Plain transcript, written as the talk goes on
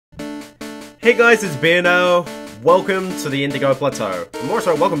Hey guys, it's Beano. Welcome to the Indigo Plateau. More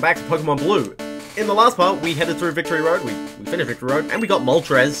so, welcome back to Pokemon Blue. In the last part, we headed through Victory Road, we finished Victory Road, and we got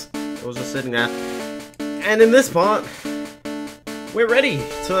Moltres. It was just sitting there. And in this part, we're ready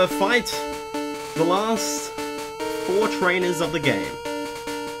to fight the last 4 trainers of the game.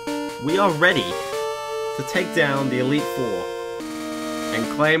 We are ready to take down the Elite Four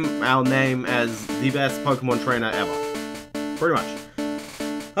and claim our name as the best Pokemon trainer ever. Pretty much.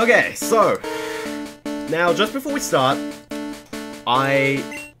 Okay, so, now just before we start, I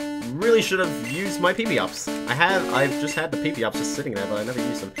really should have used my PP-ups. I've just had the PP-ups just sitting there, but I never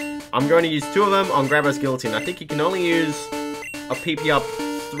used them. I'm going to use 2 of them on Grabber's Guillotine. I think you can only use a PP-up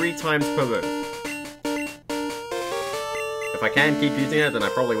 3 times per move. If I can keep using it, then I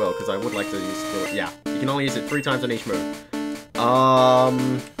probably will, because I would like to use it. Yeah, you can only use it 3 times on each move.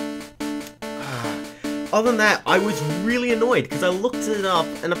 Other than that, I was really annoyed because I looked it up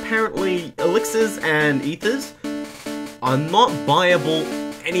and apparently elixirs and ethers are not buyable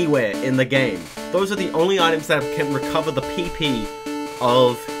anywhere in the game. Those are the only items that can recover the PP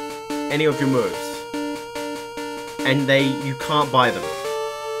of any of your moves. And you can't buy them.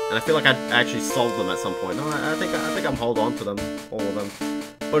 And I feel like I actually sold them at some point. No, I think I'm holding on to them, all of them.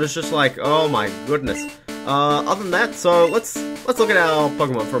 But it's just like, oh my goodness. Other than that, so let's look at our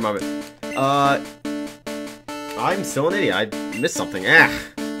Pokemon for a moment. I'm still an idiot. I missed something.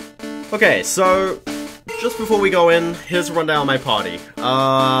 Okay, so just before we go in, here's a rundown of my party.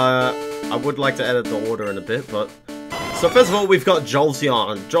 I would like to edit the order in a bit, but so first of all, we've got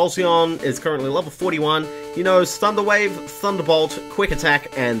Jolteon. Jolteon is currently level 41. He knows Thunder Wave, Thunderbolt, Quick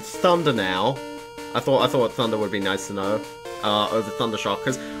Attack, and Thunder now. I thought Thunder would be nice to know over Thunder Shock,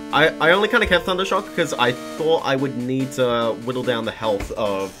 because I only kind of kept Thunder Shock because I thought I would need to whittle down the health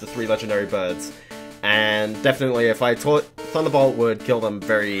of the 3 legendary birds. And definitely, if I taught Thunderbolt would kill them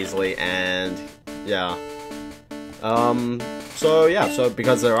very easily, and yeah. So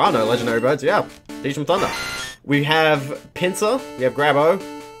because there are no legendary birds, yeah, teach them Thunder. We have Pinsir, we have Grabo,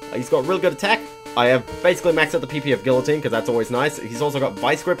 he's got really good attack. I have basically maxed out the PP of Guillotine, because that's always nice. He's also got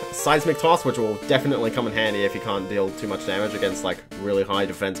Vice Grip, Seismic Toss, which will definitely come in handy if you can't deal too much damage against, like, really high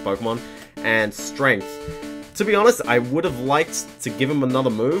defense Pokemon. And Strength. To be honest, I would have liked to give him another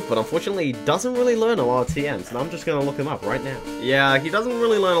move, but unfortunately he doesn't really learn a lot of TMs, and I'm just gonna look him up right now. Yeah, he doesn't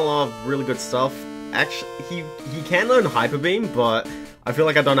really learn a lot of really good stuff. Actually, he can learn Hyper Beam, but I feel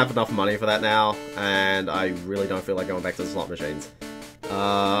like I don't have enough money for that now, and I really don't feel like going back to the slot machines.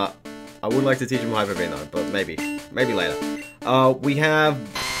 I would like to teach him Hyper Beam though, but maybe later. We have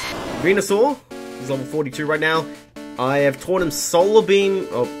Venusaur. He's level 42 right now. I have taught him Solar Beam.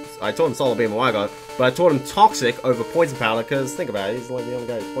 Oh, I taught him Solar Beam a while ago, but I taught him Toxic over Poison Powder, because think about it, he's like the only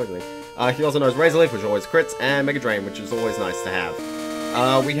guy who's poisoning. He also knows Razor Leaf, which always crits, and Mega Drain, which is always nice to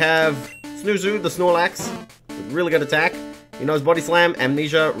have. We have Snoozu, the Snorlax, with really good attack. He knows Body Slam,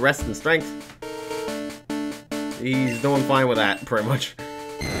 Amnesia, Rest, and Strength. He's doing fine with that, pretty much.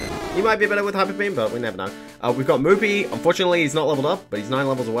 He might be better with Hyper Beam, but we never know. We've got Moopy. Unfortunately, he's not leveled up, but he's 9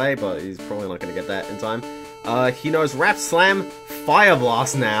 levels away, but he's probably not going to get that in time. He knows Wrap, Slam, Fire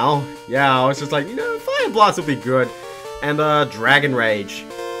Blast now. Yeah, I was just like, you know, Fire Blast would be good. And, Dragon Rage.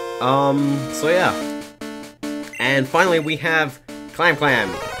 So yeah. And finally, we have Clam.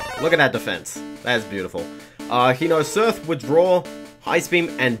 Look at that defense. That is beautiful. He knows Surf, Withdraw, Ice Beam,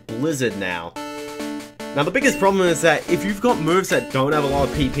 and Blizzard now. Now, the biggest problem is that if you've got moves that don't have a lot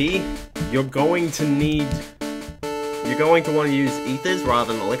of PP, you're going to want to use Ethers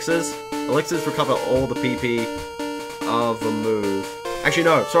rather than Elixirs. Elixirs recover all the PP of a move. Actually,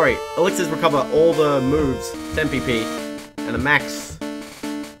 no, sorry. Elixirs recover all the moves, 10 PP, and the max,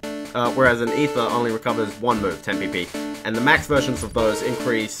 whereas an Ether only recovers 1 move, 10 PP. And the max versions of those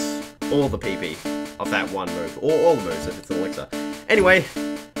increase all the PP of that 1 move, or all the moves if it's an Elixir. Anyway,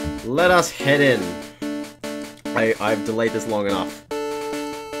 let us head in. I've delayed this long enough.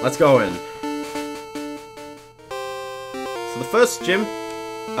 Let's go in. So the first gym,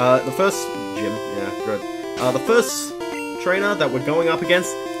 yeah, good. The first trainer that we're going up against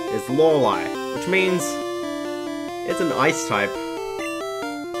is Lorelei, which means it's an ice type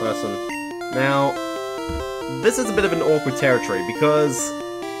person. Now, this is a bit of an awkward territory because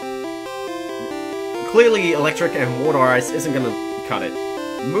clearly electric and water ice isn't going to cut it.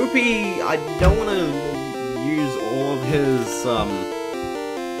 Moopy, I don't want to use all of his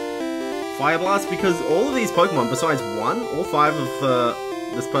Fire Blast because all of these Pokemon, besides 1, all 5 of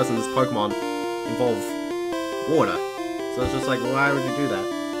this person's Pokemon involve water. So it's just like, why would you do that?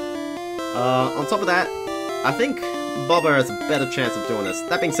 On top of that, I think Bubba has a better chance of doing this.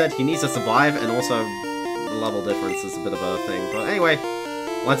 That being said, he needs to survive, and also the level difference is a bit of a thing. But anyway,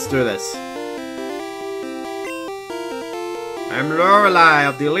 let's do this. I'm Lorelei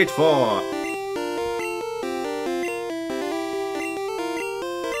of the Elite Four.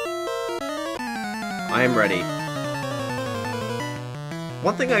 I am ready.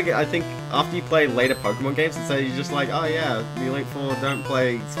 One thing I think after you play later Pokemon games, it's you're just like, oh yeah, the Elite Four don't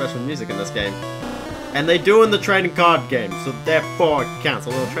play special music in this game. And they do in the trading card game, so therefore it counts.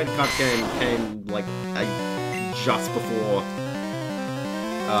 Although the trading card game came like just before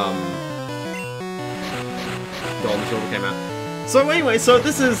Gold and Silver came out. So anyway, so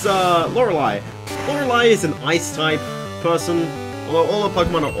this is Lorelei. Lorelei is an ice type person, although all the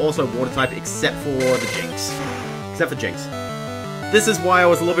Pokemon are also water type except for the Jinx. Except for Jinx. This is why I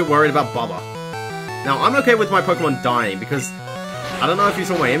was a little bit worried about Bubba. Now, I'm okay with my Pokemon dying, because I don't know if you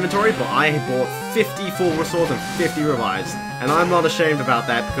saw my inventory, but I bought 50 full restores and 50 revives. And I'm not ashamed about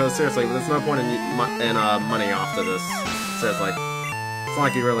that, because seriously, there's no point in money after this. Seriously. It's not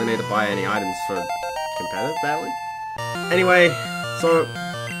like you really need to buy any items for competitive battling. Anyway, so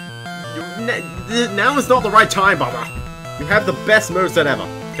now is not the right time, Bubba. You have the best moveset ever.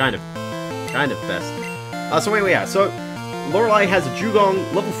 Kind of best. So anyway, yeah, so Lorelei has a Dugong,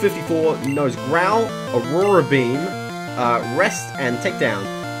 level 54, knows Growl, Aurora Beam, Rest, and Takedown.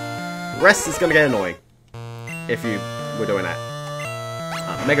 Rest is gonna get annoying if you were doing that.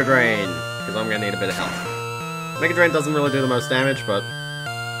 Mega Drain, because I'm gonna need a bit of health. Mega Drain doesn't really do the most damage, but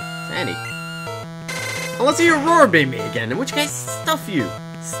it's handy. Unless you Aurora Beam me again, in which case, stuff you.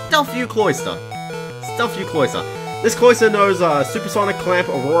 Stuff you, Cloyster. Stuff you, Cloyster. This Cloyster knows Supersonic, Clamp,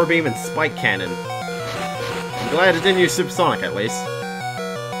 Aurora Beam, and Spike Cannon. I'm glad it didn't use Supersonic, at least.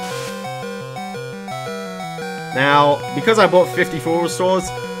 Now, because I bought 50 full restores,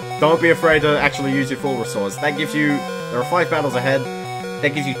 don't be afraid to actually use your full restores. That gives you... There are 5 battles ahead.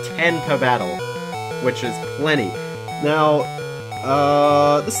 That gives you 10 per battle, which is plenty. Now,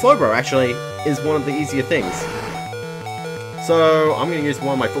 the Slowbro, actually, is one of the easier things. So, I'm going to use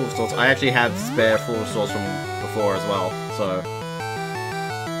one of my full restores. I actually have spare full restores from before as well, so...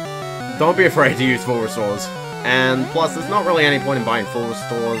 Don't be afraid to use full restores. And plus, there's not really any point in buying full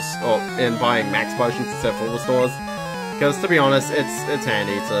restores, or in buying max potions instead of full restores. Because, to be honest, it's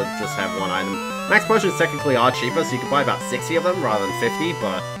handy to just have one item. Max potions technically are cheaper, so you can buy about 60 of them rather than 50,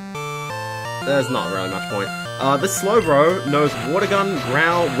 but... There's not really much point. This Slowbro knows Water Gun,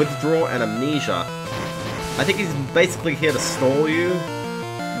 Growl, Withdraw, and Amnesia. I think he's basically here to stall you.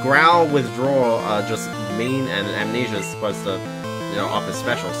 Growl, Withdraw are just mean, and Amnesia is supposed to, you know, up his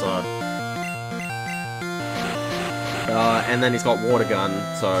special, so... and then he's got Water Gun,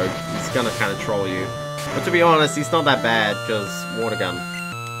 so he's gonna kind of troll you. But to be honest, he's not that bad, because Water Gun.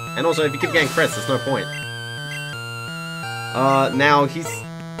 And also, if you keep getting crits, there's no point.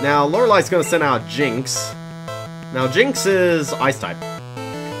 Now Lorelei's gonna send out Jinx. Now, Jinx is Ice-type.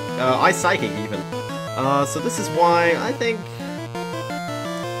 Ice Psychic, even. So this is why I think...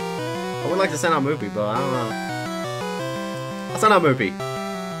 I would like to send out Moopy, but I don't know. I'll send out Moopy.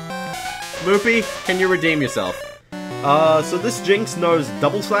 Moopy, can you redeem yourself? So this Jinx knows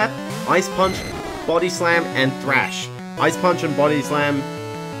Double Slap, Ice Punch, Body Slam, and Thrash. Ice Punch and Body Slam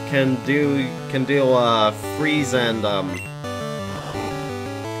can deal freeze and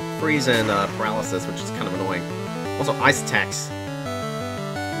paralysis, which is kind of annoying. Also, Ice Attacks.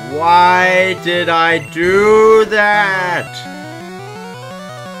 Why did I do that?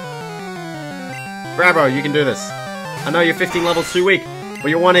 Bravo, you can do this. I know you're 15 levels too weak, but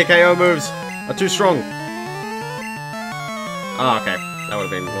your 1-hit KO moves are too strong. Oh, okay. That would have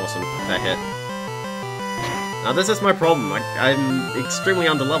been awesome, that hit. Now, this is my problem. I'm extremely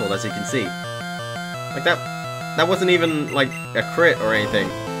underleveled, as you can see. Like, that wasn't even, like, a crit or anything.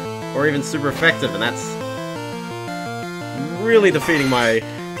 Or even super effective, and that's really defeating my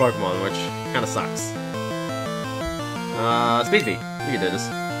Pokemon, which kind of sucks. Speed V. You can do this.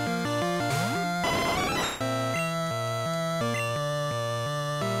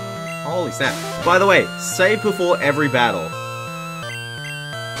 Holy snap. By the way, save before every battle.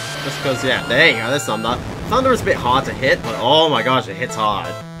 Just because, yeah, there you go, there's Thunder. Thunder is a bit hard to hit, but oh my gosh, it hits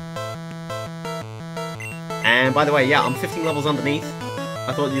hard. And by the way, yeah, I'm 15 levels underneath.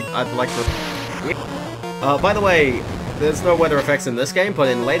 I thought I'd like to... by the way, there's no weather effects in this game, but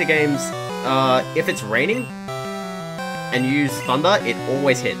in later games, if it's raining, and you use Thunder, it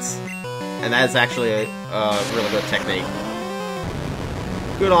always hits. And that is actually a really good technique.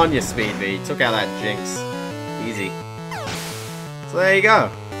 Good on you, Speed V. Took out that Jinx. Easy. So there you go.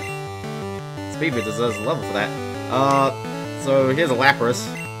 Speed V deserves a level for that. So here's a Lapras.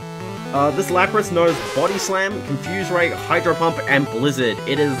 This Lapras knows Body Slam, Confuse Ray, Hydro Pump, and Blizzard.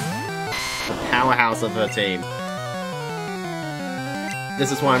 It is the powerhouse of her team.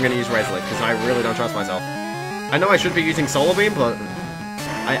 This is why I'm going to use Razor Leaf, because I really don't trust myself. I know I should be using Solar Beam, but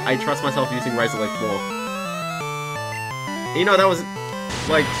I trust myself using Razor Leaf more. You know, that was...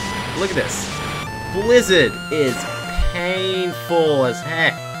 Like, look at this. Blizzard is painful as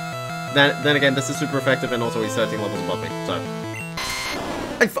heck. Then again, this is super effective, and also he's 13 levels above me, so...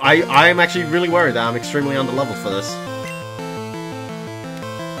 I'm actually really worried that I'm extremely underleveled for this.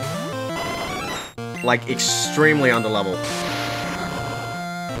 Like, extremely underleveled.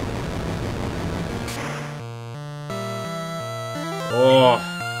 Oh.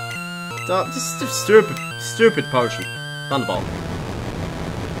 Just a stupid potion. Thunderbolt.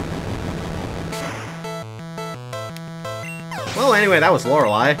 Well, anyway, that was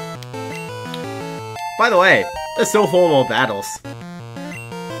Lorelei. By the way, there's still 4 more battles.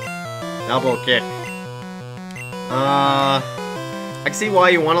 Double kick. I can see why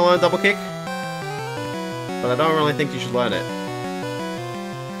you want to learn double kick, but I don't really think you should learn it.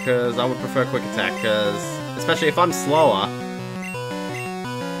 Because I would prefer quick attack, because, especially if I'm slower...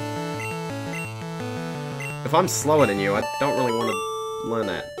 If I'm slower than you, I don't really want to learn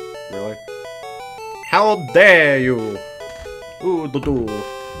that, really. How dare you! Ooh, doo-doo.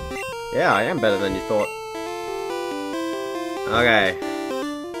 Yeah, I am better than you thought. Okay.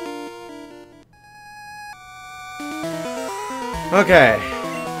 Okay.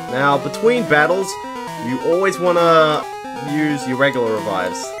 Now, between battles, you always want to use your regular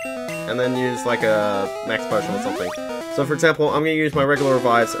revives. And then use, like, a max potion or something. So, for example, I'm going to use my regular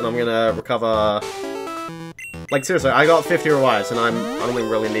revives, and I'm going to recover... Like, seriously, I got 50 revives, and I'm only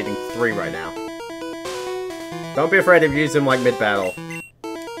really needing 3 right now. Don't be afraid to use them, like, mid-battle.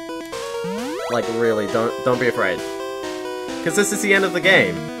 Like, really, don't be afraid. Because this is the end of the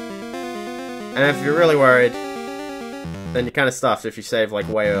game. And if you're really worried, then you're kind of stuffed if you save, like,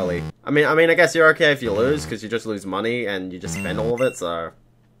 way early. I mean, I guess you're okay if you lose, because you just lose money, and you just spend all of it, so...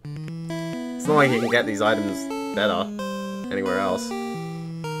 It's not like you can get these items better anywhere else.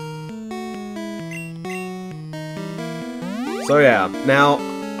 So yeah, now,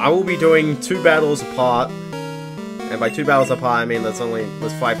 I will be doing 2 battles apart, and by 2 battles apart, I mean there's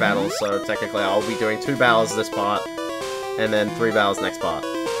 5 battles, so technically I'll be doing 2 battles this part, and then 3 battles next part.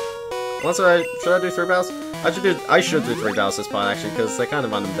 Should I do 3 battles? I should do 3 battles this part, actually, because they're kind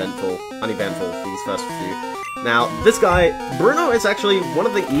of uneventful these first few. Now, this guy, Bruno, is actually one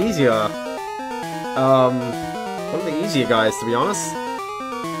of the easier, guys, to be honest.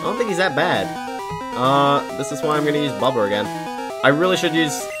 I don't think he's that bad. This is why I'm gonna use Bubba again. I really should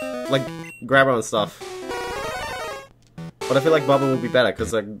use, like, Grabber and stuff. But I feel like Bubba will be better,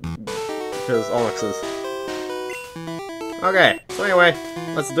 because Onyx is. Okay, so anyway,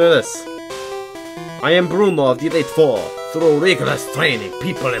 let's do this. I am Bruno of the Elite Four. Through rigorous training,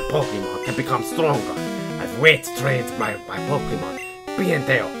 people and Pokémon can become stronger. I've weight trained my Pokémon.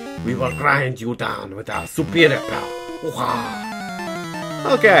 Pianteo, we will grind you down with our superior power.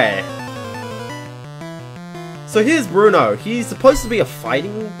 Wow. Okay. So here's Bruno. He's supposed to be a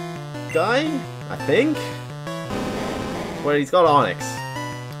fighting guy, I think. But he's got Onyx.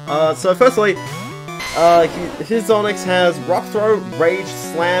 So firstly, his Onyx has Rock Throw, Rage,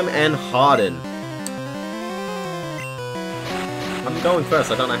 Slam, and Harden. I'm going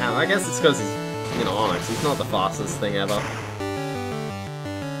first, I don't know how. I guess it's because he's, Onyx. He's not the fastest thing ever.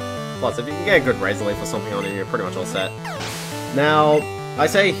 Plus, if you can get a good Razor Leaf or something on him, you're pretty much all set. Now, I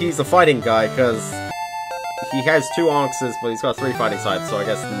say he's a fighting guy because he has 2 Onyxes, but he's got 3 fighting sides, so I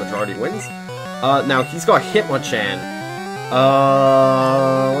guess the majority wins. Now, he's got Hitmonchan.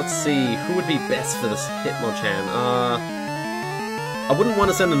 Let's see, who would be best for this Hitmonchan? I wouldn't want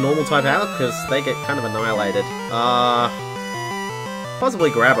to send a normal type out, because they get kind of annihilated.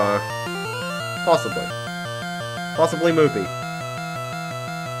 Possibly Grabbo. Possibly. Possibly Moopy.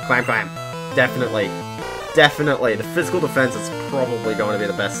 Clam. Definitely. Definitely. The physical defense is probably going to be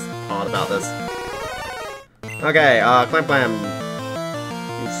the best part about this. Okay, Clam.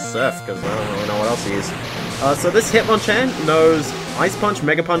 Use Surf, because I don't really know what else he is. So this Hitmonchan knows Ice Punch,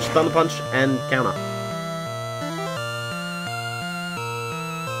 Mega Punch, Thunder Punch, and Counter.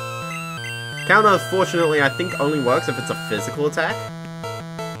 Counter, fortunately, I think only works if it's a physical attack.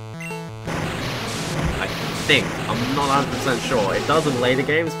 I think. I'm not 100% sure. It does in later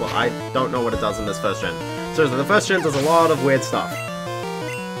games, but I don't know what it does in this first gen. Seriously, the first gen does a lot of weird stuff.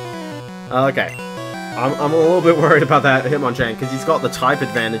 Okay. I'm a little bit worried about that Hitmonchan, because he's got the type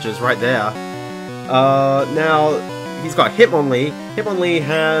advantages right there. Now, he's got Hitmonlee. Hitmonlee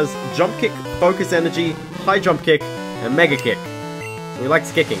has Jump Kick, Focus Energy, High Jump Kick, and Mega Kick. So he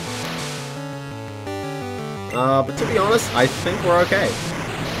likes kicking. But to be honest, I think we're okay.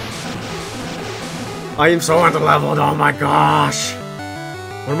 I am so underleveled, oh my gosh!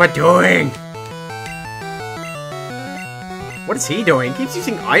 What am I doing? What is he doing? He keeps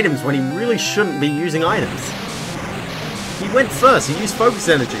using items when he really shouldn't be using items. He went first, he used focus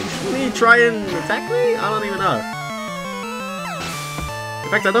energy. Shouldn't he try and attack me? I don't even know. In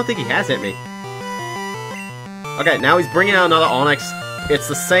fact, I don't think he has hit me. Okay, now he's bringing out another Onyx. It's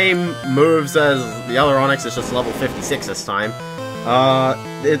the same moves as the other Onyx, it's just level 56 this time.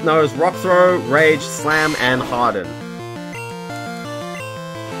 It knows Rock Throw, Rage, Slam, and Harden.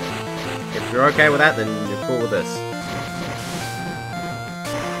 If you're okay with that, then you're cool with this.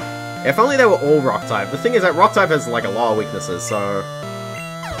 If only they were all Rock type. The thing is that Rock type has like a lot of weaknesses, so...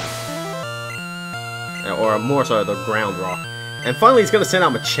 Or more so the Ground Rock. And finally he's gonna send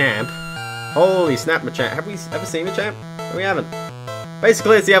out Machamp. Holy snap, Machamp. Have we ever seen Machamp? No, we haven't.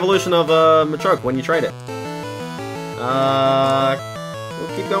 Basically it's the evolution of Machoke when you trade it.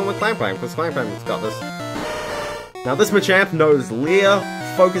 We'll keep going with Clam because Clam has got this. Now this Machamp knows Leer,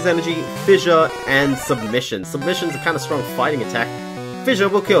 Focus Energy, Fissure, and Submission. Submission's a kind of strong fighting attack. Fissure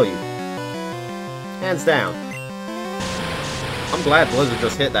will kill you. Hands down. I'm glad Blizzard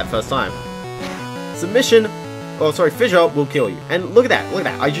just hit that first time. Submission, oh sorry, Fissure will kill you. And look at that, look at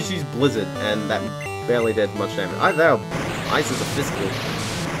that. I just used Blizzard and that barely did much damage. Ice is a physical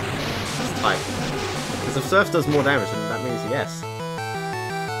type. Because if Surf does more damage, then that means yes.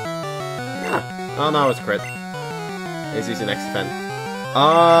 Yeah. Oh no, it's crit. He's using X defend.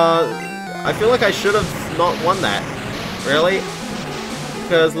 I feel like I should have not won that. Really?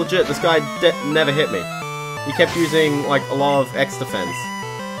 Because legit, this guy never hit me. He kept using like a lot of X defense.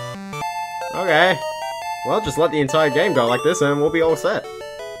 Okay. Well, just let the entire game go like this and we'll be all set.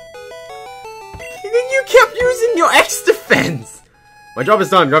 You kept using your X defense! My job is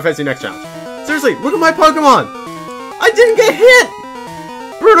done, go face your next challenge. Seriously, look at my Pokemon! I didn't get hit!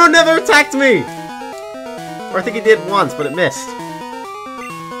 Bruno never attacked me! Or I think he did once, but it missed.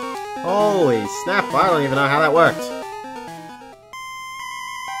 Holy snap, I don't even know how that worked.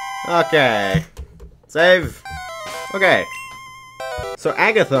 Okay. Save. Okay. So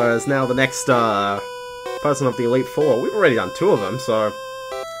Agatha is now the next person of the Elite Four. We've already done 2 of them, so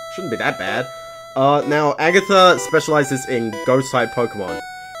shouldn't be that bad. Now Agatha specializes in Ghost-type Pokemon.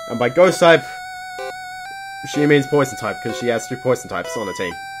 And by Ghost-type, she means Poison-type, because she has 2 Poison types on her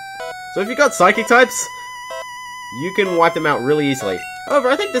team. So if you got Psychic types, you can wipe them out really easily. However,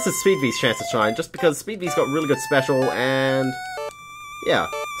 I think this is Speed V's chance to shine, just because Speed V's got really good special, and... yeah.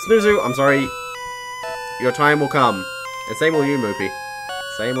 Snoozu, I'm sorry. Your time will come. And same will you, Moopy.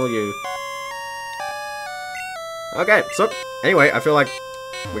 Same will you. Okay, so, anyway, I feel like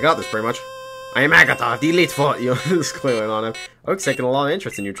we got this pretty much. I am Agatha, the Elite Four. You're clearly on him. Oak's taking a lot of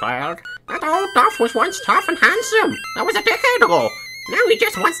interest in you, child. That old Duff was once tough and handsome. That was a decade ago. Now he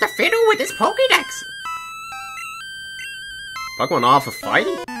just wants to fiddle with his Pokédex. Pokemon are for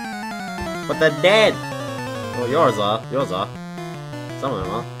fighting? But they're dead. Well, yours are. Yours are. Some of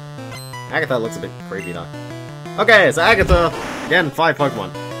them are. Agatha looks a bit creepy though. Okay, so Agatha, again, 5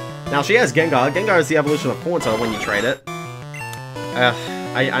 Pokemon. Now she has Gengar. Gengar is the evolution of Haunter when you trade it.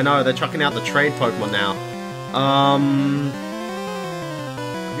 I know, they're chucking out the trade Pokemon now.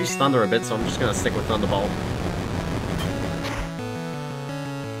 I've used Thunder a bit, so I'm just gonna stick with Thunderbolt.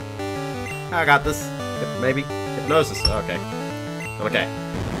 I got this. Maybe. Hypnosis. Okay. Okay.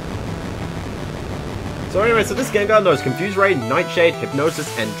 So anyway, so this Gengar knows Confuse Ray, Nightshade, Hypnosis,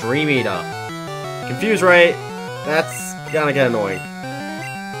 and Dream Eater. Confuse Ray, that's gonna get annoying.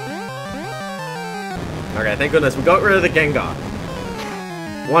 Okay, thank goodness we got rid of the Gengar.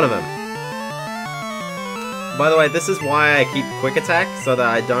 One of them. By the way, this is why I keep Quick Attack, so that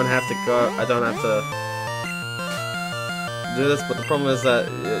I don't have to go, I don't have to do this, but the problem is that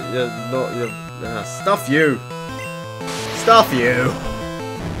stuff you. Stuff you.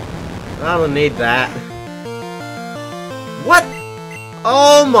 I don't need that. What?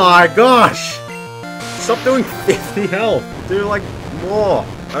 Oh my gosh! Stop doing 50 health. Do like more.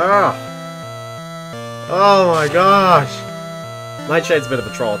 Ugh. Oh my gosh. Nightshade's a bit of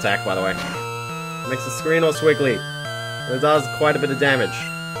a troll attack, by the way. Makes the screen all squiggly. And it does quite a bit of damage.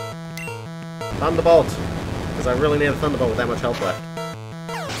 Thunderbolt. Because I really need a Thunderbolt with that much health left.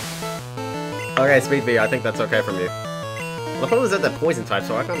 Okay, Speed V, I think that's okay from you. The problem is that they're poison type,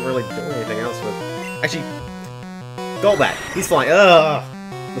 so I can't really do anything else with... Actually, Golbat. He's flying. Ugh!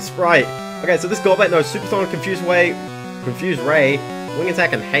 The sprite. Okay, so this Golbat knows Super Thorn, Confuse Ray, Wing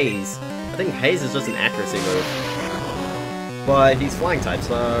Attack, and Haze. I think Haze is just an accuracy move. But he's flying type,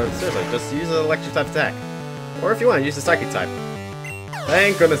 so seriously, just use an electric type attack. Or if you want, use a psychic type.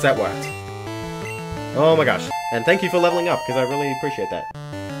 Thank goodness that worked. Oh my gosh. And thank you for leveling up, because I really appreciate that.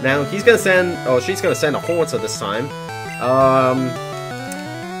 Now, he's gonna send... oh, she's gonna send a Haunter this time.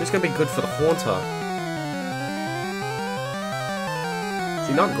 Who's gonna be good for the Haunter?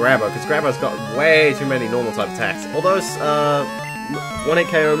 See, not Grabber, because Grabber's got way too many normal type attacks. All those, 1-hit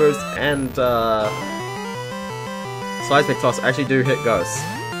KO moves and, Seismic Toss actually do hit ghosts.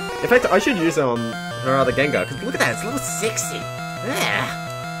 In fact, I should use it on her other Gengar, because look at that, it's level 60! Yeah.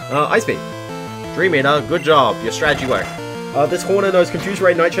 Ice Beam. Dream Eater, good job, your strategy worked. This Horner knows Confuse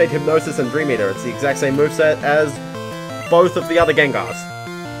Ray, Nightshade, Hypnosis, and Dream Eater. It's the exact same moveset as both of the other Gengars.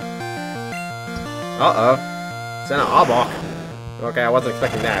 Uh-oh. It's an Arbok. Okay, I wasn't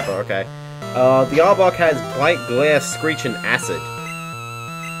expecting that, but okay. The Arbok has Blight, Glare, Screech, and Acid.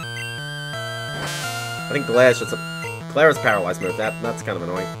 I think Glare is just a... Glare is a paralyzed move. That's kind of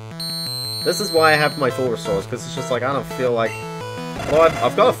annoying. This is why I have my full restores, because it's just like, I don't feel like... Well,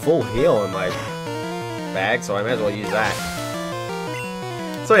 I've got a full heal in my bag, so I may as well use that.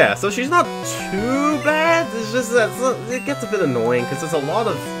 So yeah, so she's not too bad, it's just that it gets a bit annoying, because there's a lot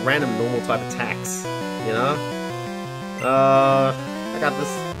of random normal type attacks, you know? I got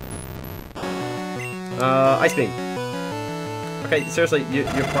this. Ice Beam. Okay, seriously,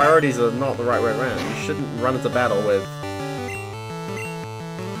 your priorities are not the right way around. You shouldn't run into battle with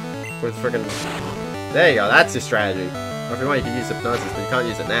friggin'... There you go, that's your strategy. Or if you want, you can use Hypnosis, but you can't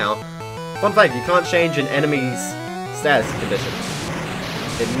use it now. Fun fact, you can't change an enemy's status condition.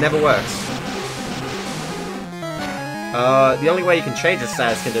 It never works. The only way you can change a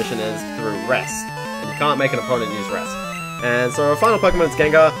status condition is through rest. And you can't make an opponent use rest. And so our final Pokemon is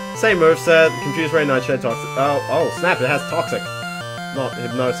Gengar. Same moveset, Confuse Ray, Nightshade, Toxic. Oh, snap, it has Toxic. Not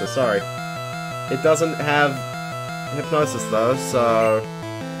Hypnosis, sorry. It doesn't have Hypnosis though, so...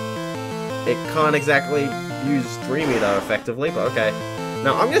 It can't exactly use Dream Eater effectively, but okay.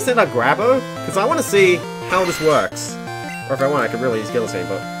 Now, I'm gonna send out Grabbo, because I want to see how this works. Or if I want, I could really use Guillotine,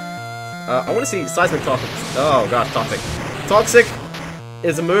 but... I want to see Seismic Toxic. Oh gosh, Toxic. Toxic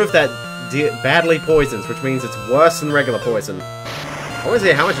is a move that badly poisons, which means it's worse than regular poison. I want to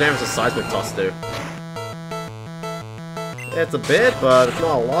see how much damage does Seismic Toss do. It's a bit, but it's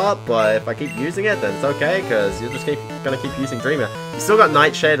not a lot, but if I keep using it, then it's okay, because you're just gonna keep using Dreamer. You still got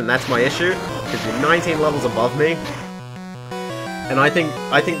Nightshade, and that's my issue, because you're 19 levels above me. And I think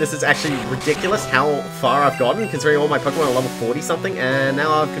this is actually ridiculous how far I've gotten, considering all my Pokemon are level 40 something, and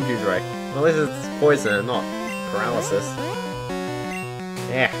now I have Confuse Ray. Well, at least it's poison and not paralysis.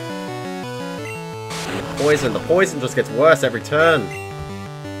 Yeah. And the poison just gets worse every turn.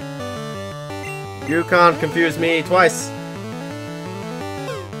 You can't confuse me twice.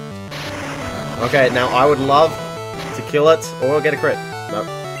 Okay, now I would love to kill it or get a crit. Nope.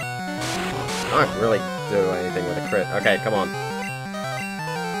 I can't really do anything with a crit. Okay, come on.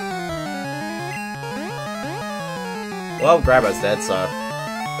 Well, Grabbo's dead, so...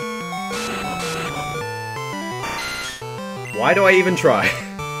 Why do I even try?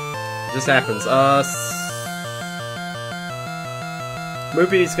 It just happens.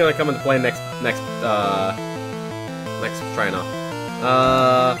 Moopy's gonna come into play next trainer.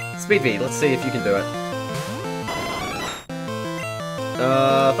 Speed V, let's see if you can do it.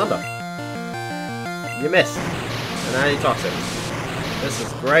 Thunder. You missed. And now you're Toxic. This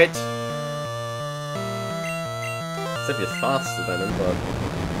is great. Except you're faster than him, but...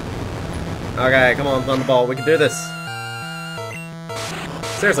 Okay, come on, Thunderbolt, we can do this.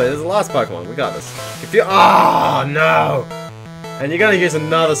 Seriously, this is the last Pokemon, we got this. If you... Oh, no! And you're gonna use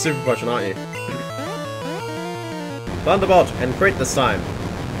another Super Potion, aren't you? Thunderbolt, and crit this time.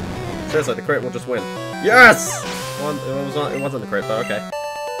 Seriously, the crit will just win. Yes! It wasn't the crit, though, okay.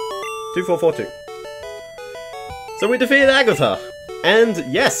 2-4-4-2. So we defeated Agatha. And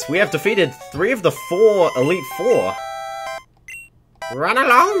yes, we have defeated 3 of the 4 Elite Four. Run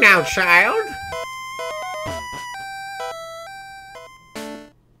along now, child.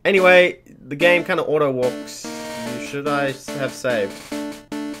 Anyway, the game kind of auto-walks. Should I have saved?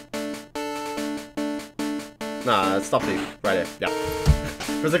 Nah, it stopped you right here. Yeah.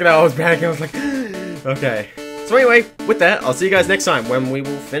 For a second I was panicking, I was like, okay. So anyway, with that, I'll see you guys next time when we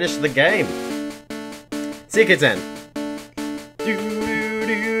will finish the game. See you kids then.